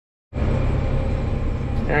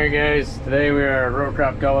Alright guys, today we are row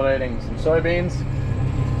crop cultivating some soybeans.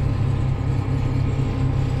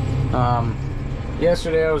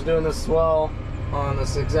 Yesterday I was doing this as well on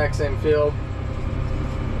this exact same field.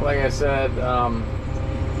 Like I said,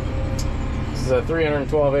 this is a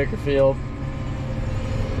 312 acre field.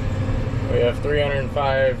 We have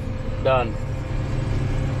 305 done.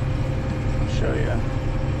 I'll show you.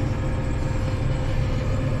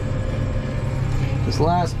 This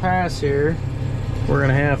last pass here, we're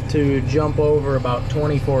gonna have to jump over about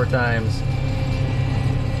 24 times.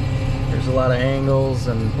 There's a lot of angles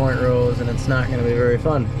and point rows, and it's not gonna be very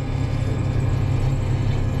fun.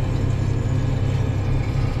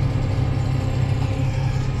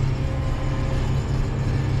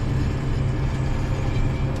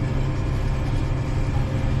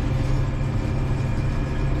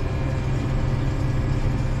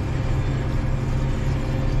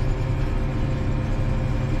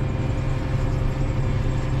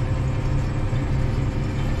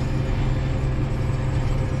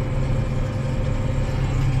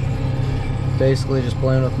 Basically just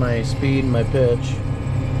playing with my speed and my pitch.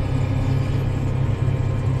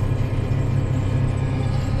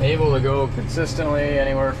 Able to go consistently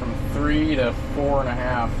anywhere from 3 to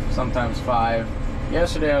 4.5, sometimes 5.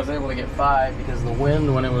 Yesterday I was able to get 5 because the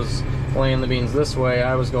wind, when it was playing the beans this way,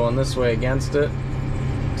 I was going this way against it.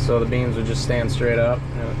 So the beans would just stand straight up,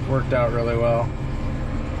 and it worked out really well.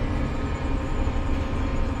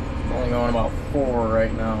 I'm only going about 4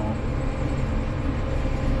 right now.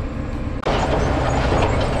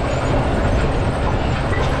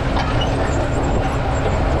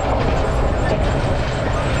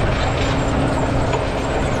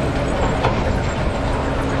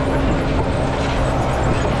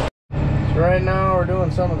 Right now we're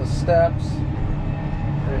doing some of the steps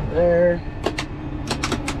right there.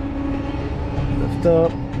 Lift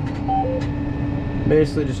up.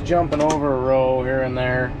 Basically just jumping over a row here and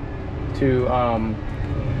there to my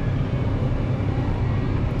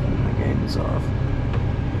gain's off.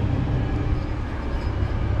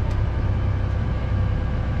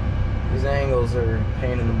 These angles are a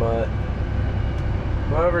pain in the butt.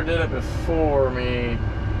 Whoever did it before me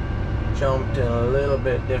jumped in a little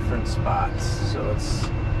bit different spots, so it's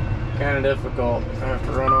kind of difficult. I have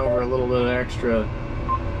to run over a little bit of extra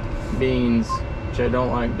beans, which I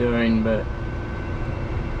don't like doing, but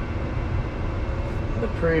the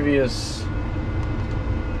previous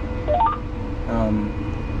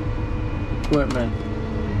equipment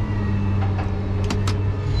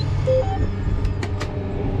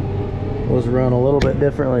was run a little bit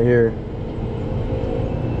differently here.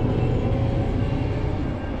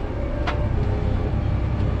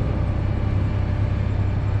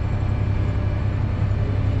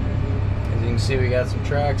 See, we got some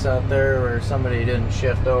tracks out there where somebody didn't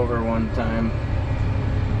shift over one time,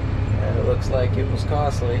 and it looks like it was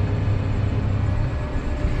costly.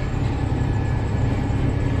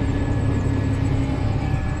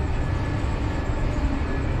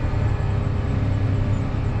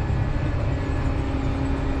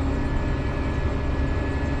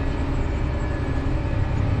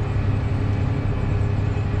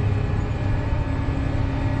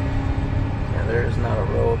 There's not a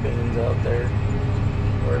row of beans out there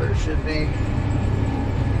where there should be.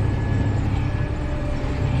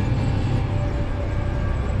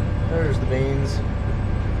 There's the beans.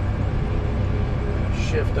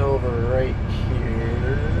 Shift over right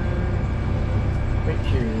here. Right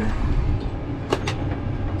here.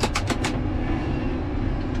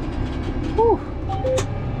 Whew.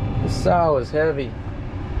 This sow is heavy.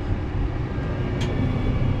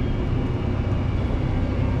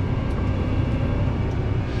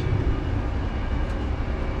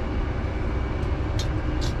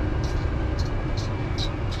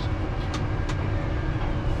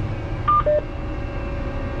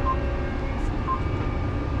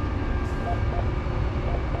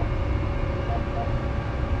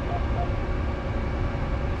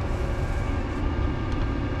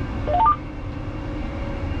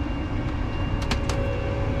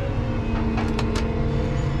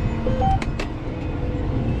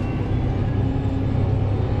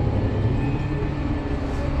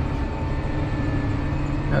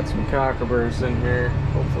 Got some cockroaches in here.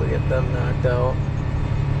 Hopefully get them knocked out.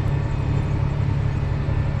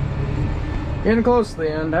 Getting close to the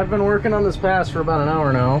end. I've been working on this pass for about an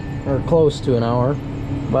hour now, or close to an hour.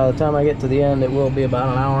 By the time I get to the end, it will be about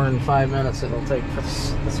an hour and 5 minutes it'll take for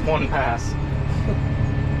this one pass.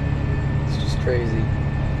 It's just crazy.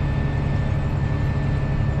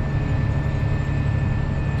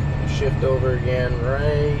 Shift over again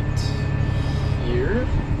right here.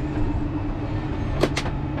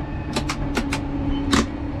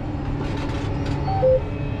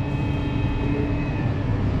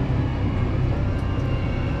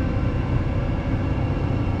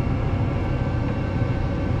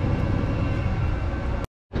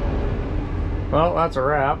 Well, that's a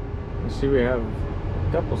wrap. You see we have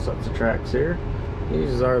a couple sets of tracks here.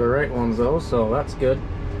 These are the right ones though, so that's good.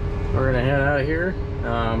 We're gonna head out of here.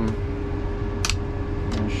 I'm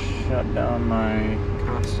gonna shut down my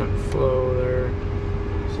constant flow there.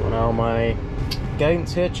 So now my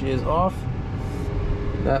guidance hitch is off.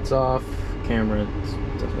 That's off. Camera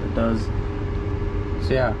does what it does.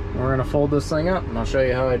 So yeah, we're gonna fold this thing up and I'll show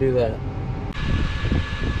you how I do that.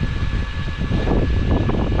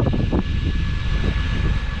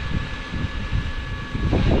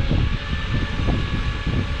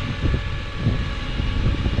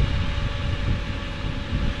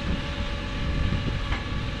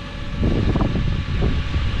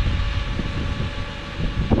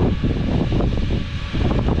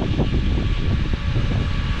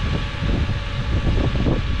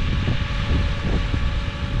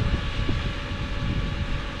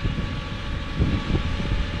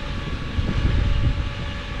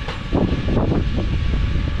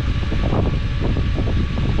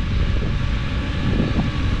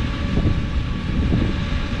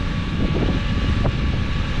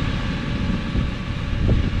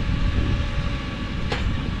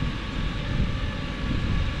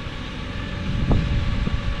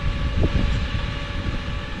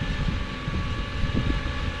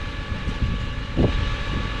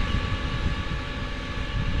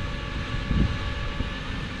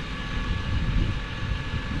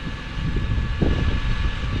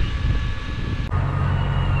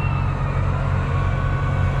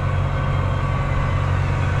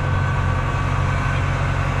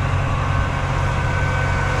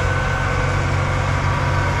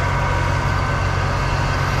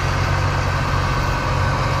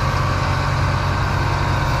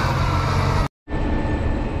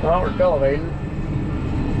 Well, we're cultivating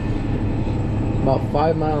about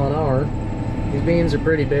 5 miles an hour. These beans are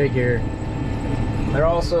pretty big here. They're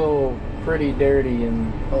also pretty dirty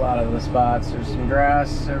in a lot of the spots. There's some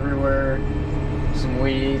grass everywhere, some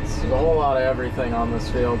weeds, there's a whole lot of everything on this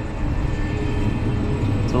field.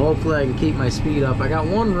 So hopefully I can keep my speed up. I got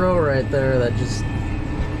one row right there that just,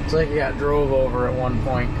 it's like I got drove over at one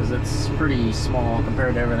point because it's pretty small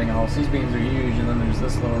compared to everything else. These beans are huge, and then there's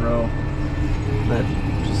this little row that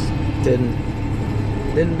just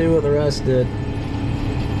didn't do what the rest did.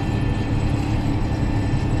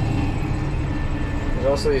 There's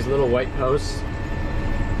also these little white posts,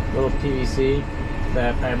 little PVC,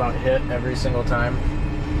 that I about hit every single time.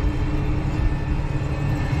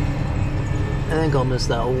 I think I'll miss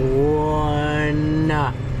that one.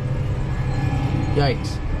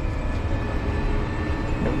 Yikes.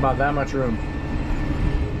 Have about that much room.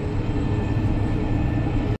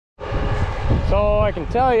 So I can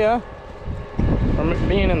tell you, from it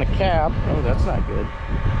being in the cab, oh, that's not good.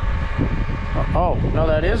 Oh, no,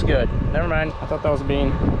 that is good. Never mind. I thought that was a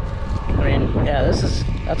bean. I mean, yeah,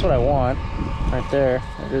 that's what I want. Right there.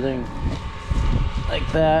 Everything like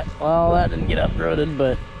that. Well, that didn't get uprooted,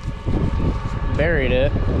 but buried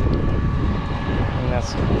it. And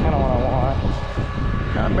that's kind of what I want.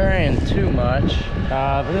 Not burying too much.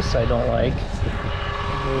 This I don't like.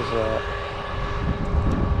 There's a...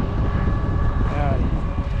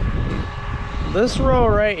 This row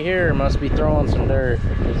right here must be throwing some dirt.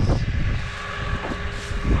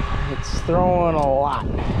 It's throwing a lot.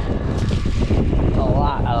 A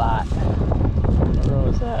lot. What row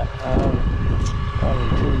is that? 1,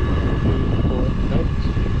 2, 3, 4,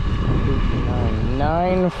 5,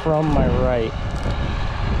 9 from my right.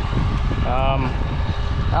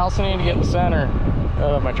 I also need to get the center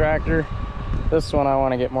of my tractor. This one I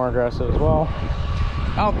want to get more aggressive as well.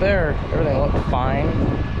 Out there, everything looked fine.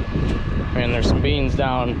 I mean, there's some beans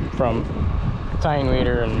down from tine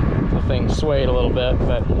weeder and the thing swayed a little bit,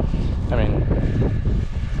 but I mean,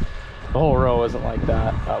 the whole row isn't like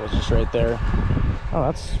that. That was just right there. Oh,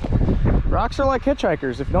 that's... Rocks are like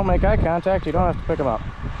hitchhikers. If you don't make eye contact, you don't have to pick them up.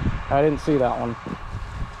 I didn't see that one.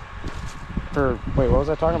 Or, wait, what was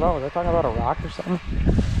I talking about? Was I talking about a rock or something?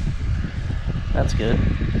 That's good.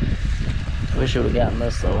 I wish I would have gotten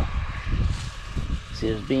this, though. See,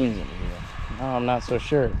 there's beans in here. No, I'm not so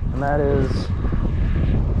sure. And that is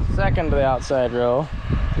second to the outside row.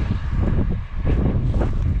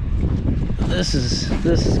 This is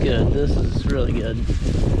good. This is really good.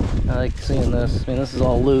 I like seeing this. I mean, this is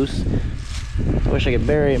all loose. I wish I could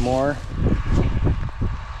bury it more.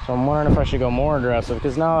 So I'm wondering if I should go more aggressive,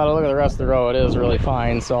 because now that I look at the rest of the row, it is really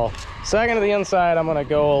fine. So second to the inside, I'm gonna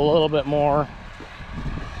go a little bit more.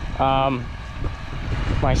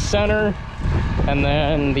 My center, and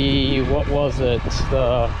then the, what was it?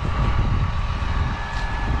 The,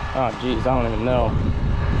 oh geez, I don't even know.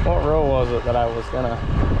 What row was it that I was gonna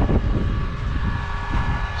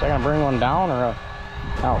I gonna bring one down or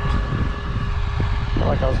out? I feel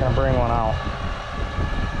like I was gonna bring one out.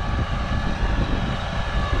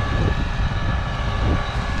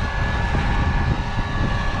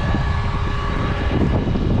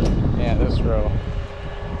 Yeah, this row.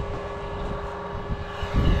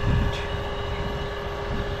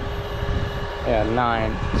 Yeah,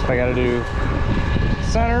 9. So I gotta do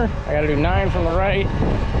center, I gotta do 9 from the right,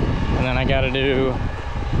 and then I gotta do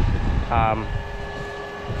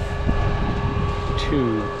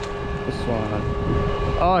 2. This one.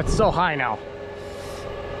 Oh, it's so high now.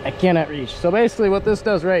 I cannot reach. So basically what this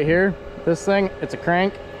does right here, this thing, it's a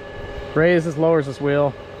crank. Raises, lowers this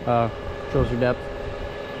wheel, shows you depth.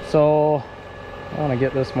 So I want to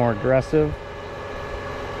get this more aggressive.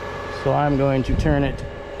 So I'm going to turn it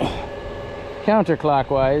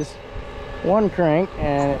counterclockwise, one crank,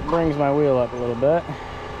 and it brings my wheel up a little bit.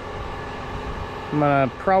 I'm gonna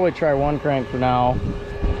probably try one crank for now.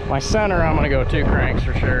 My center, I'm gonna go 2 cranks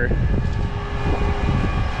for sure.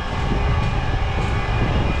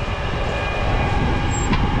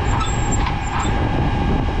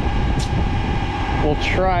 We'll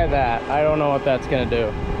try that. I don't know what that's gonna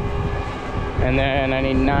do. And then I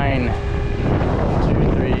need 9.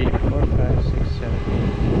 2, 3, 4, 5, 6, 7,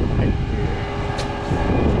 8.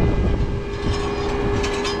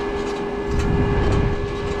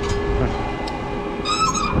 Right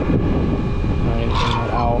here.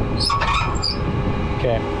 Out.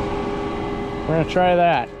 Okay, we're gonna try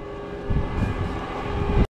that.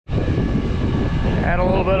 Had a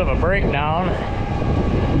little bit of a breakdown.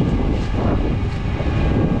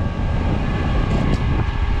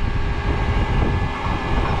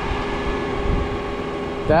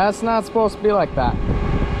 That's not supposed to be like that.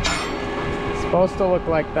 It's supposed to look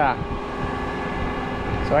like that.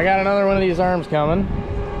 So I got another one of these arms coming.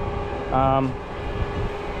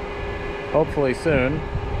 Hopefully soon.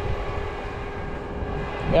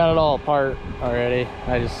 Got it all apart already.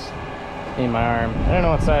 I just need my arm. I don't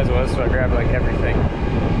know what size it was, so I grabbed like everything.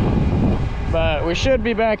 But we should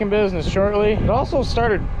be back in business shortly. It also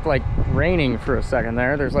started like raining for a second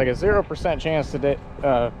there. There's like a 0% chance today,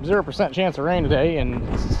 0% chance of rain today, and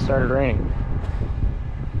it started raining.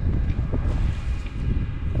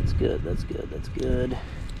 That's good. That's good. That's good.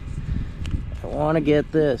 I want to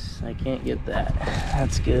get this. I can't get that.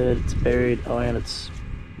 That's good. It's buried. Oh, and it's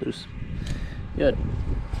loose. Good.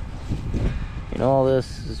 You know, all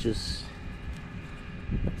this is just,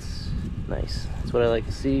 that's nice. That's what I like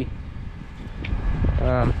to see.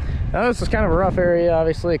 Now this is kind of a rough area,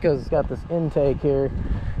 obviously, because it's got this intake here.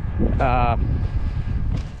 Yeah,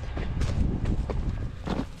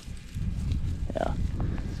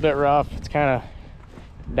 it's a bit rough. It's kind of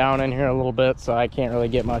down in here a little bit, so I can't really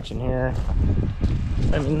get much in here.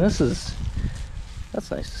 I mean, that's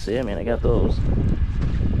nice to see. I mean, I got those.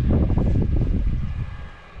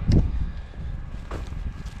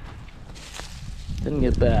 Didn't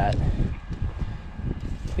get that.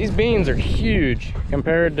 These beans are huge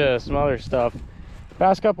compared to some other stuff. The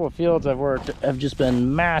past couple of fields I've worked have just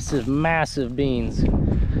been massive, massive beans.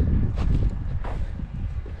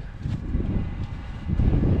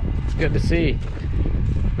 It's good to see.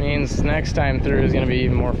 Means next time through is going to be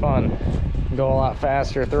even more fun. Go a lot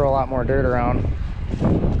faster, throw a lot more dirt around.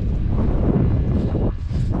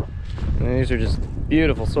 And these are just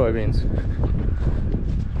beautiful soybeans.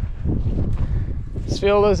 This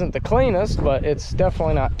field isn't the cleanest, but it's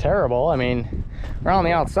definitely not terrible. I mean, around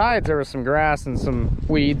the outsides there was some grass and some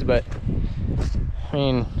weeds, but I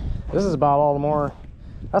mean, this is about all the more.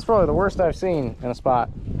 That's probably the worst I've seen in a spot.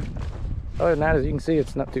 Other than that, as you can see,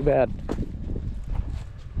 it's not too bad.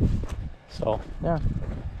 So yeah,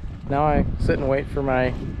 now I sit and wait for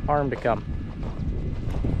my arm to come.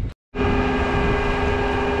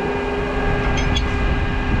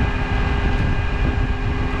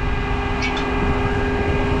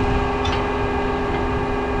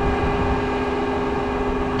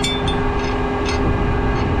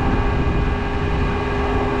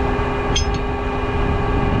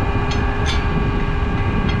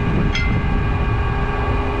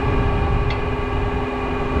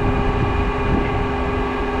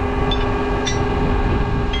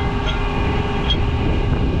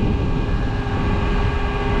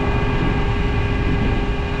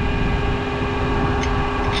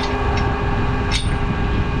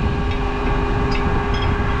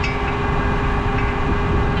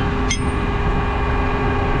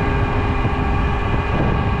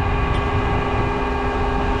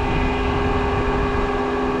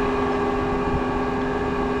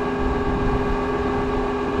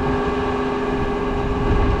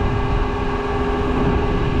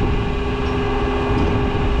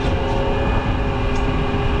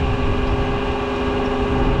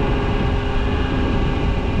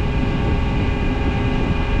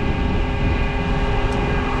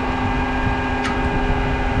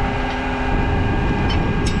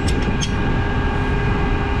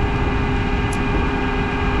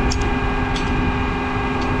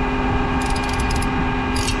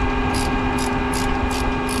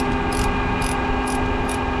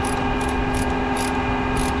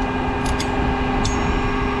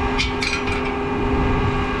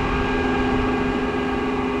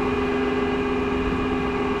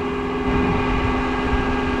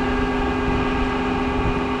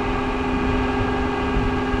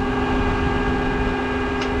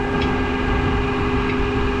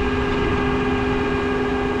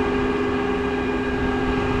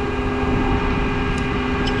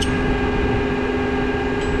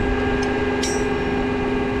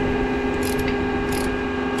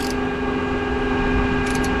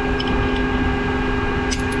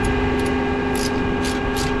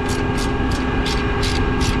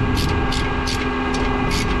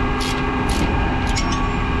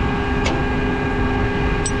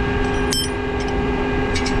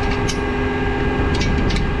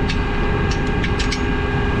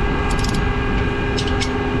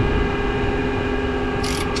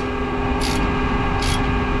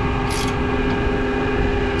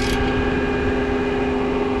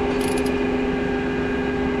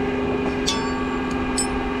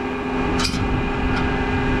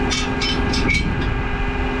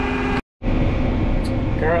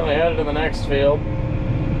 to the next field.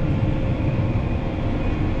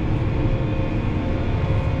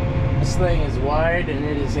 This thing is wide and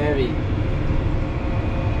it is heavy.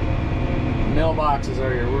 Mailboxes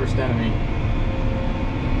are your worst enemy.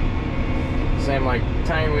 Same like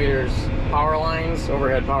tine weeders, power lines,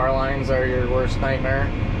 overhead power lines are your worst nightmare.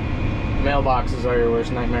 Mailboxes are your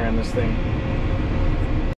worst nightmare in this thing.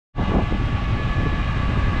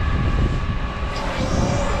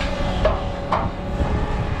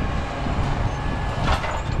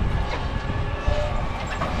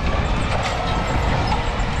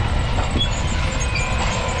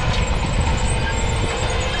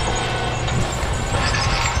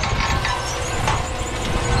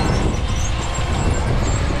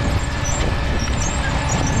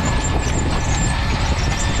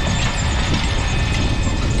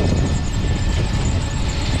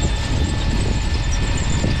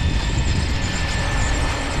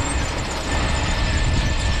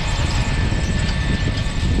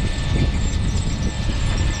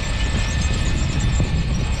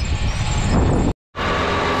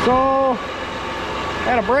 So,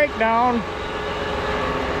 had a breakdown.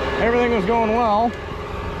 Everything was going well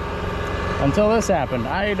until this happened.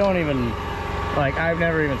 I don't even, like, I've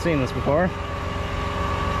never even seen this before.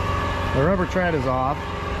 The rubber tread is off,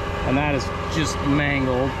 and that is just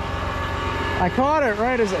mangled. I caught it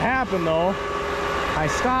right as it happened, though. I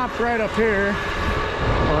stopped right up here.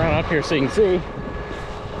 I'll run up here so you can see.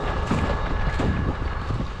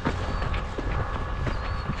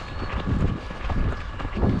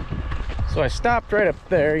 So I stopped right up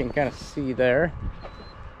there, you can kind of see there.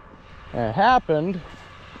 And it happened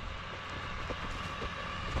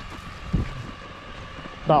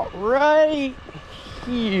about right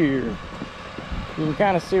here. You can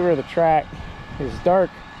kind of see where the track is dark.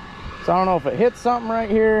 So I don't know if it hit something right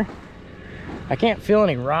here. I can't feel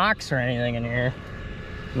any rocks or anything in here,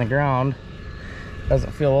 in the ground.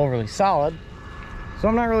 Doesn't feel overly solid. So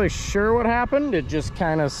I'm not really sure what happened. It just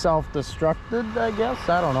kind of self-destructed, I guess.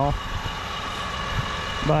 I don't know.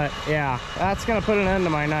 But yeah, that's gonna put an end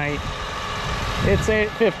to my night. It's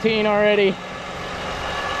 8:15 already,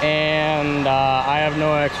 and I have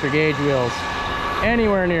no extra gauge wheels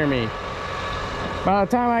anywhere near me. By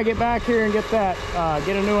the time I get back here and get that,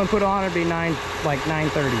 get a new one put on, it'd be like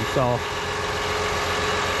 9:30. So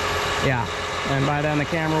yeah, and by then the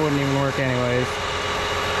camera wouldn't even work anyways.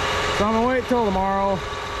 So I'm gonna wait till tomorrow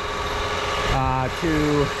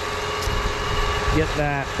to get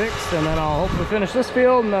that fixed, and then I'll hopefully finish this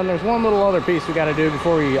field, and then there's one little other piece we got to do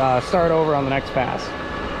before we start over on the next pass.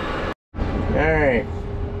 All right,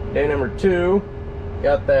 day number 2,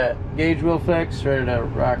 got that gauge wheel fixed, ready to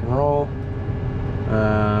rock and roll.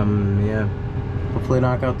 Yeah, hopefully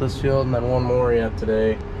knock out this field, and then one more yet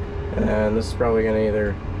today. And this is probably gonna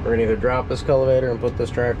we're gonna either drop this cultivator and put this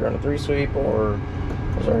tractor on a 3-sweep, or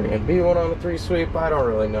there's already gonna be one on a 3-sweep. I don't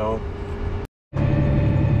really know.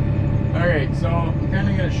 Alright, so I'm kind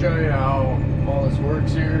of going to show you how all this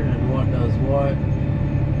works here and what does what,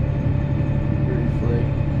 briefly.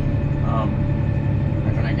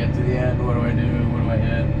 When I get to the end, what do I do, what do I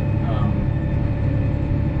hit?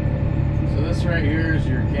 So this right here is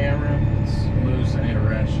your camera. It's loose, I need a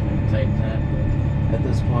wrench and tighten that. At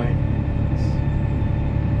this point, it's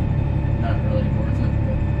not really worth it.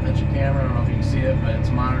 But that's your camera. I don't know if you can see it, but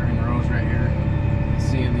it's monitoring the rows right here. It's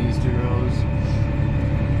seeing these 2 rows.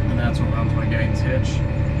 And that's what runs my guidance hitch.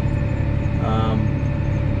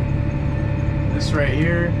 This right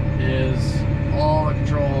here is all the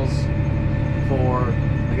controls for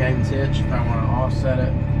the guidance hitch. If I want to offset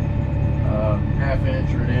it, 1/2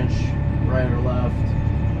 inch or 1 inch, right or left,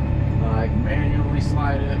 I can manually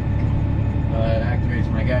slide it. It activates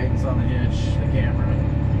my guidance on the hitch, the camera,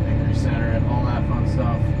 I can recenter it, all that fun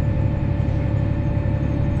stuff.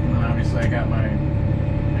 And then obviously I got my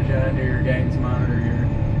John Deere guidance monitor here.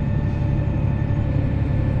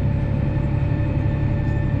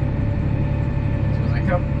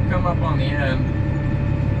 Come up on the end,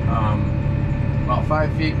 about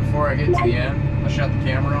 5 feet before I get to the end, I'll shut the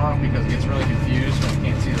camera off because it gets really confused when you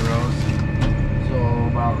can't see the rows. So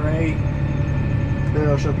about right there,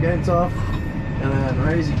 I'll shut the guidance off, and then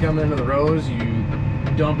right as you come into the rows, you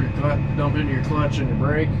dump into your clutch and your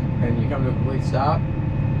brake, and you come to a complete stop.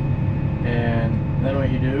 And then what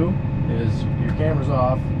you do is your camera's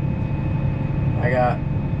off. I got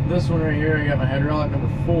this one right here. I got my hydraulic number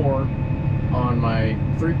 4 on my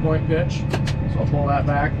 3-point pitch, so I'll pull that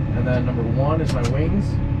back, and then number 1 is my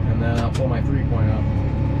wings, and then I'll pull my 3-point up,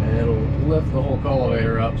 and it'll lift the whole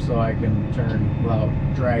cultivator up so I can turn without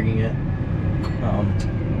dragging it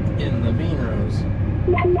in the bean rows.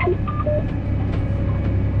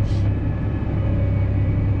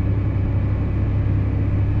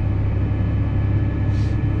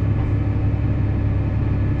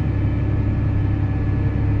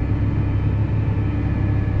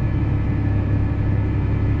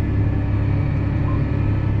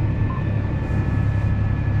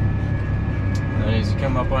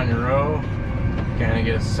 on your row, kind of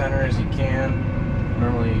get as center as you can.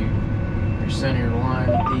 Normally you center your line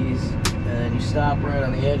with these, and then you stop right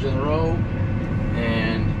on the edge of the row,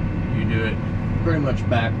 and you do it pretty much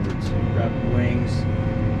backwards. So you grab your wings,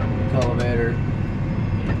 cultivator,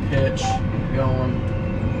 your pitch going,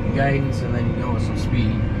 guidance, and then you go with some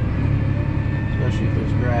speed. Especially if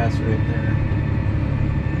there's grass right there.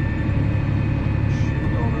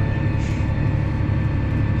 Shoot over an inch.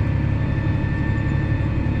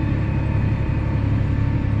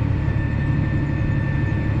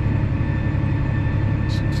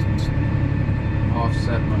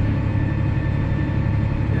 Offset my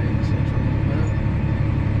guidance inch a little bit.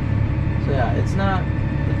 So yeah, it's not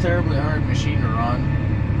a terribly hard machine to run.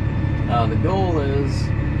 The goal is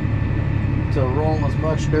to roll as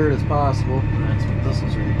much dirt as possible. That's what this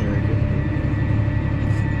is right there.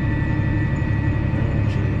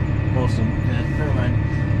 Actually, most of them did. Never mind.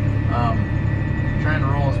 Trying to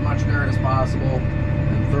roll as much dirt as possible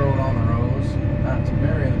and throw it on the rows. Not to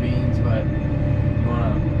bury the beans, but you want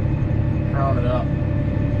to crown it up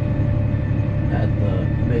at the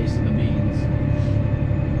base of the